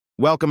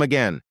Welcome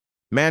again.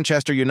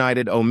 Manchester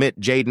United omit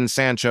Jadon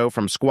Sancho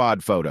from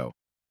squad photo.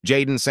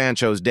 Jadon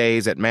Sancho's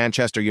days at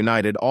Manchester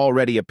United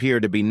already appear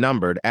to be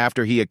numbered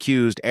after he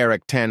accused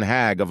Erik ten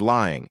Hag of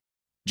lying.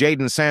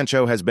 Jadon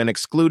Sancho has been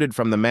excluded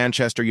from the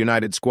Manchester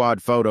United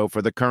squad photo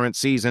for the current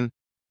season.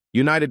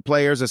 United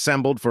players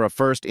assembled for a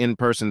first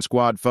in-person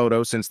squad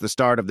photo since the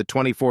start of the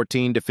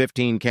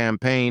 2014-15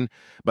 campaign,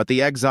 but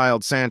the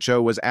exiled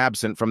Sancho was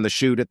absent from the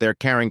shoot at their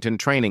Carrington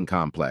training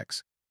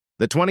complex.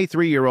 The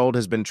 23-year-old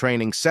has been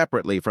training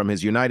separately from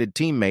his United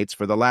teammates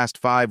for the last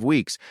 5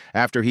 weeks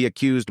after he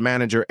accused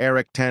manager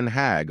Erik ten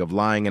Hag of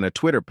lying in a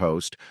Twitter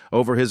post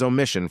over his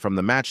omission from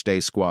the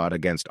matchday squad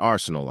against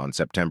Arsenal on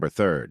September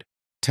 3rd.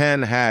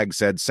 Ten Hag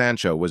said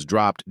Sancho was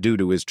dropped due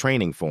to his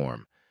training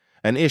form,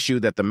 an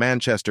issue that the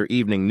Manchester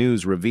Evening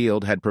News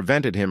revealed had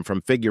prevented him from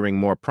figuring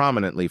more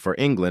prominently for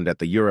England at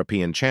the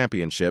European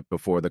Championship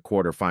before the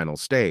quarter-final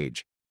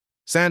stage.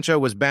 Sancho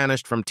was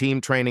banished from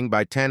team training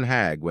by Ten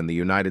Hag when the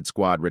United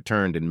squad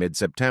returned in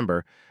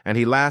mid-September, and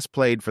he last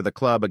played for the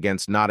club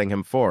against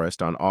Nottingham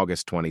Forest on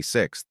August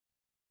 26th.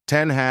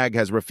 Ten Hag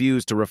has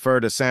refused to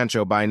refer to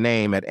Sancho by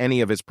name at any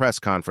of his press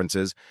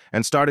conferences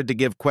and started to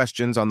give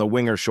questions on the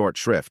winger short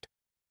shrift.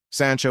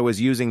 Sancho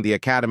is using the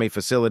academy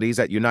facilities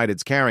at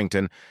United's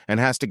Carrington and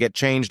has to get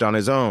changed on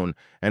his own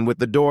and with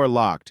the door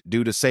locked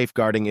due to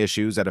safeguarding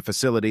issues at a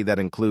facility that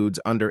includes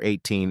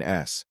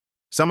under-18s.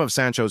 Some of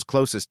Sancho's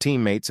closest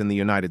teammates in the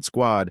United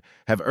squad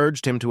have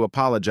urged him to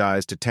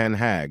apologize to Ten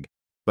Hag,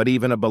 but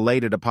even a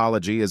belated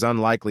apology is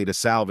unlikely to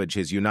salvage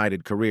his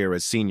United career,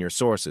 as senior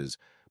sources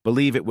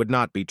believe it would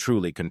not be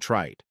truly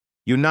contrite.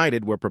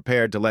 United were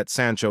prepared to let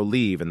Sancho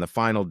leave in the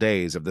final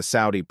days of the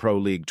Saudi Pro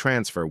League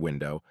transfer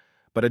window,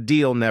 but a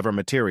deal never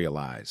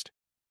materialized.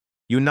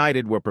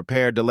 United were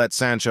prepared to let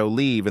Sancho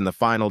leave in the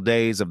final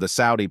days of the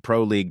Saudi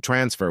Pro League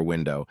transfer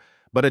window,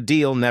 but a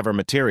deal never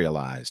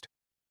materialized.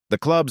 The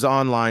club's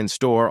online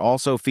store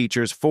also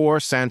features 4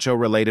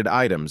 Sancho-related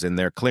items in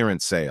their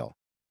clearance sale.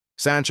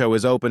 Sancho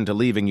is open to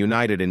leaving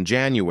United in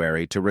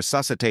January to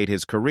resuscitate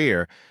his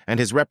career, and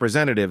his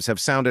representatives have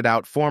sounded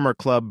out former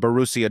club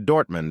Borussia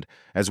Dortmund,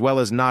 as well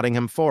as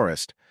Nottingham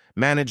Forest,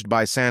 managed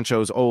by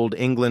Sancho's old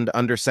England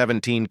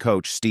under-17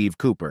 coach Steve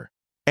Cooper.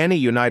 Any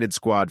United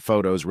squad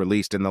photos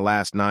released in the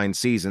last 9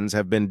 seasons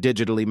have been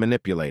digitally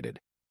manipulated.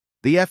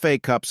 The FA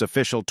Cup's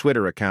official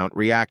Twitter account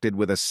reacted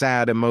with a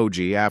sad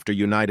emoji after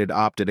United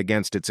opted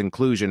against its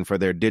inclusion for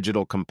their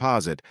digital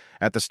composite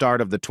at the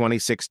start of the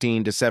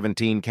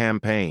 2016-17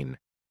 campaign.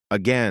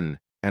 Again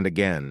and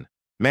again.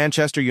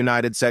 Manchester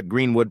United set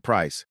Greenwood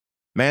price.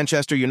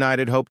 Manchester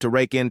United hope to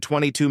rake in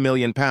 £22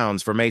 million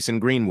for Mason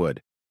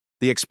Greenwood.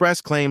 The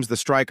Express claims the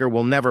striker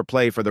will never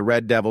play for the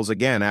Red Devils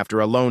again after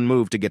a loan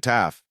move to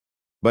Getafe.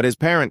 But his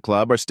parent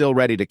club are still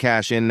ready to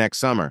cash in next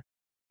summer,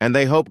 and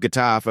they hope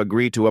Getafe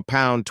agree to a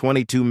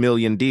 £22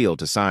 million deal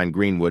to sign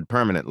Greenwood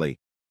permanently.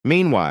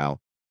 Meanwhile,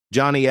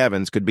 Johnny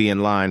Evans could be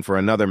in line for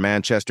another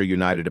Manchester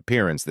United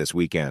appearance this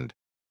weekend.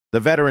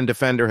 The veteran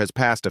defender has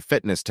passed a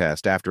fitness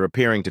test after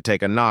appearing to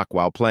take a knock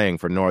while playing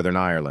for Northern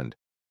Ireland.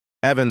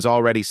 Evans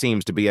already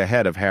seems to be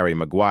ahead of Harry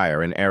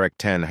Maguire in Erik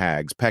ten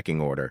Hag's pecking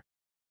order,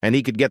 and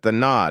he could get the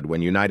nod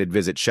when United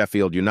visit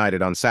Sheffield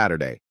United on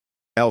Saturday.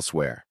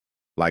 Elsewhere,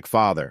 like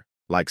father,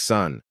 like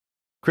son,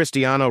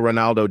 Cristiano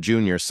Ronaldo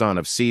Jr., son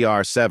of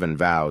CR7,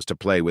 vows to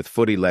play with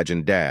footy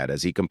legend Dad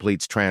as he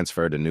completes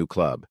transfer to new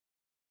club.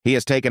 He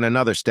has taken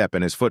another step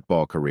in his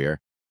football career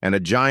and a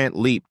giant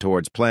leap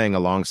towards playing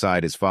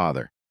alongside his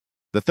father.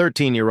 The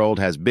 13-year-old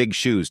has big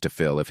shoes to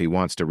fill if he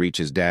wants to reach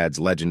his dad's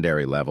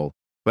legendary level,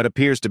 but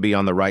appears to be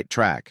on the right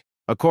track.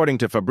 According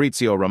to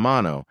Fabrizio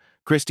Romano,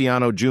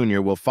 Cristiano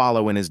Jr. will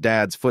follow in his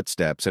dad's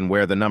footsteps and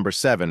wear the number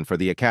 7 for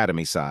the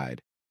academy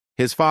side.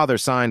 His father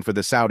signed for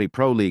the Saudi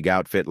Pro League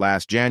outfit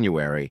last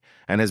January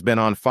and has been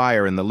on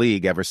fire in the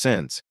league ever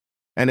since.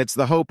 And it's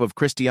the hope of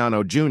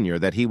Cristiano Jr.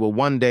 that he will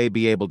one day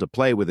be able to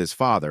play with his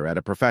father at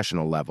a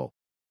professional level.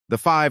 The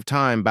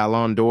 5-time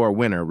Ballon d'Or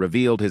winner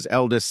revealed his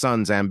eldest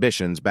son's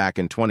ambitions back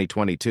in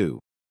 2022.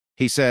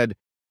 He said,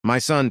 "My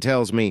son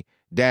tells me,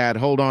 'Dad,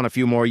 hold on a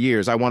few more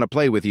years, I want to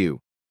play with you.'"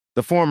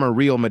 The former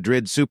Real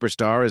Madrid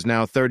superstar is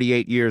now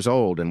 38 years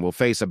old and will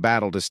face a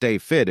battle to stay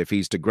fit if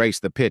he's to grace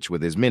the pitch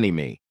with his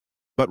mini-me.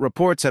 But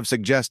reports have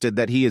suggested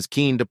that he is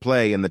keen to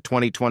play in the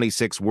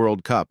 2026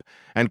 World Cup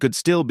and could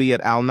still be at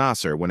Al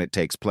Nassr when it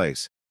takes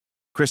place.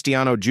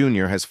 Cristiano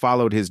Jr. has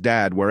followed his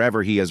dad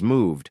wherever he has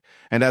moved,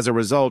 and as a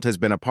result has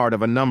been a part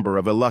of a number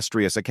of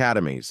illustrious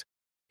academies.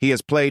 He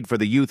has played for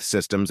the youth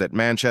systems at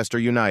Manchester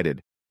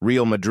United,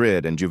 Real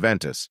Madrid, and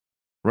Juventus.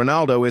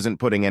 Ronaldo isn't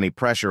putting any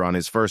pressure on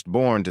his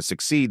firstborn to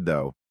succeed,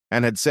 though,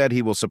 and had said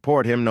he will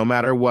support him no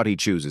matter what he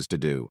chooses to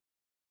do.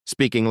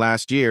 Speaking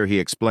last year, he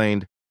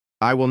explained,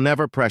 "I will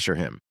never pressure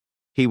him.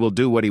 He will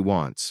do what he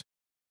wants.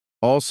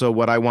 Also,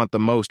 what I want the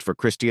most for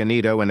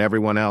Cristianito and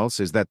everyone else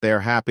is that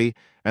they're happy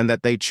and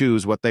that they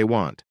choose what they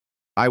want.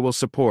 I will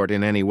support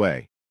in any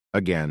way."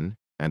 Again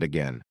and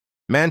again.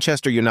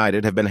 Manchester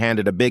United have been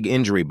handed a big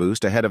injury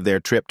boost ahead of their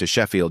trip to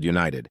Sheffield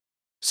United.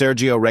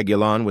 Sergio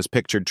Reguilon was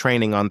pictured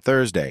training on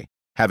Thursday,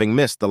 having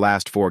missed the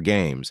last 4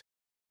 games.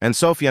 and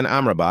Sofiane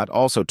Amrabat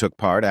also took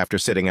part after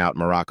sitting out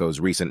Morocco's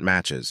recent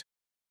matches.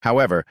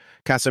 However,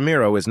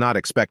 Casemiro is not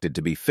expected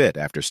to be fit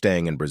after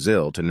staying in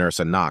Brazil to nurse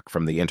a knock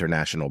from the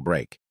international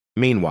break.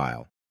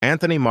 Meanwhile,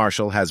 Anthony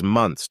Martial has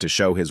months to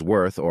show his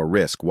worth or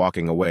risk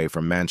walking away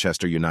from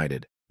Manchester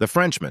United. The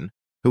Frenchman,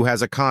 who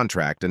has a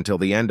contract until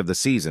the end of the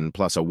season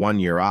plus a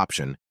one-year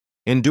option,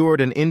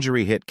 endured an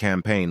injury-hit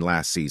campaign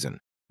last season.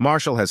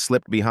 Martial has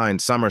slipped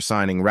behind summer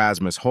signing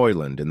Rasmus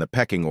Højlund in the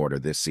pecking order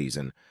this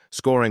season,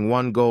 scoring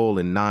 1 goal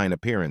in 9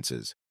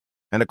 appearances.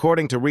 And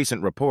according to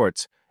recent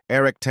reports,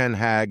 Erik ten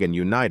Hag and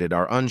United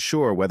are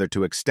unsure whether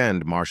to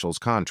extend Martial's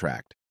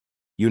contract.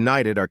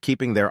 United are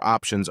keeping their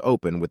options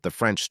open with the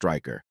French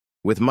striker,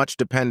 with much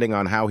depending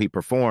on how he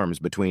performs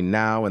between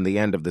now and the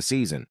end of the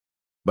season.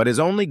 But his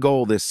only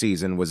goal this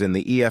season was in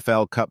the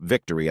EFL Cup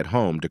victory at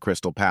home to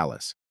Crystal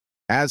Palace.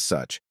 As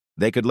such,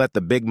 they could let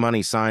the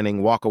big-money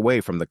signing walk away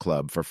from the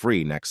club for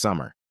free next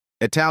summer.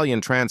 Italian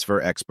transfer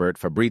expert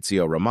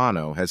Fabrizio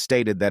Romano has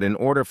stated that in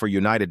order for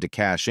United to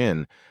cash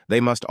in,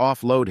 they must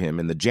offload him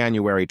in the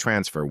January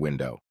transfer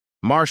window.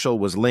 Martial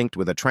was linked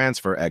with a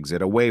transfer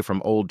exit away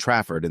from Old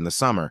Trafford in the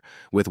summer,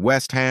 with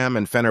West Ham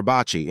and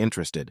Fenerbahce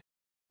interested.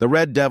 The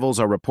Red Devils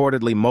are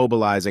reportedly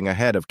mobilizing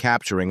ahead of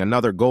capturing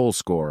another goal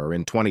scorer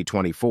in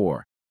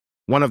 2024.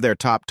 One of their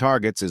top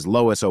targets is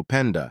Lois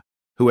Openda,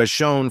 who has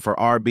shown for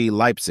RB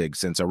Leipzig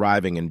since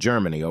arriving in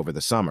Germany over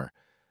the summer.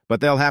 But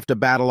they'll have to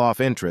battle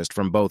off interest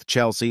from both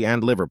Chelsea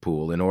and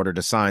Liverpool in order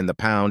to sign the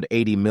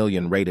 £80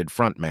 million rated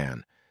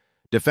frontman.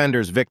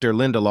 Defenders Victor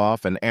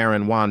Lindelof and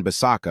Aaron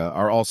Wan-Bissaka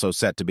are also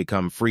set to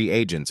become free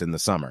agents in the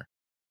summer.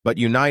 But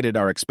United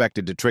are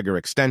expected to trigger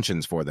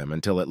extensions for them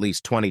until at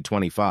least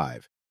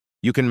 2025.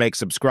 You can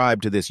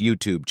subscribe to this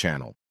YouTube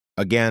channel.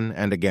 Again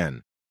and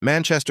again.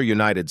 Manchester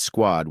United's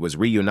squad was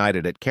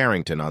reunited at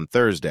Carrington on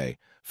Thursday,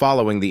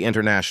 following the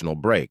international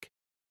break.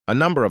 A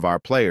number of our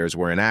players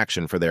were in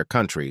action for their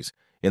countries,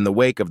 in the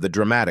wake of the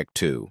dramatic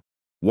 2-1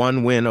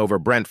 win over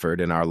Brentford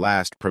in our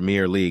last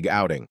Premier League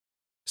outing.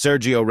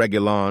 Sergio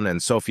Reguilón and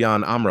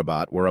Sofiane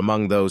Amrabat were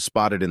among those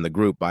spotted in the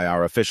group by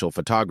our official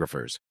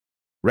photographers.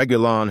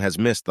 Reguilón has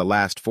missed the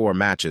last 4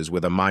 matches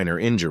with a minor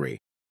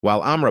injury,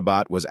 while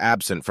Amrabat was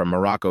absent from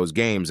Morocco's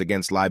games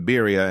against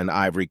Liberia and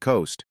Ivory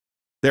Coast.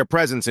 Their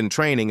presence in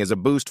training is a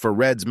boost for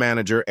Reds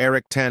manager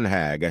Erik ten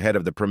Hag ahead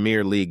of the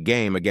Premier League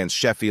game against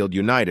Sheffield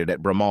United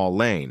at Bramall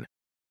Lane.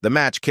 The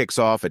match kicks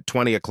off at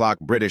 20 o'clock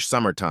British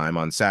summertime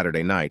on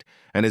Saturday night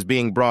and is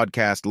being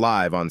broadcast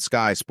live on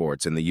Sky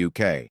Sports in the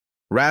UK.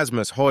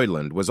 Rasmus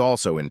Højlund was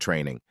also in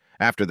training,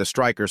 after the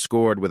striker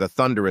scored with a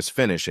thunderous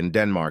finish in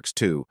Denmark's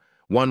 2-1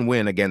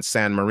 win against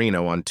San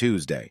Marino on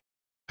Tuesday.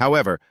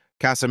 However,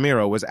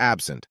 Casemiro was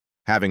absent,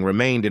 having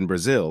remained in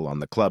Brazil on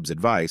the club's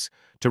advice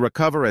to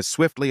recover as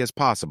swiftly as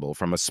possible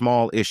from a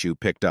small issue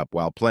picked up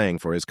while playing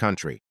for his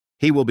country.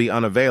 He will be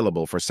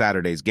unavailable for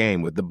Saturday's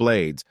game with the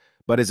Blades,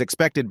 but is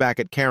expected back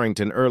at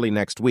Carrington early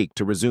next week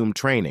to resume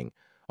training,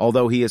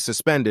 although he is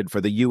suspended for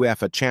the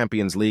UEFA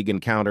Champions League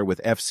encounter with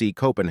FC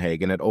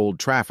Copenhagen at Old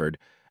Trafford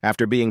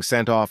after being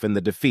sent off in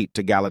the defeat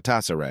to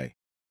Galatasaray.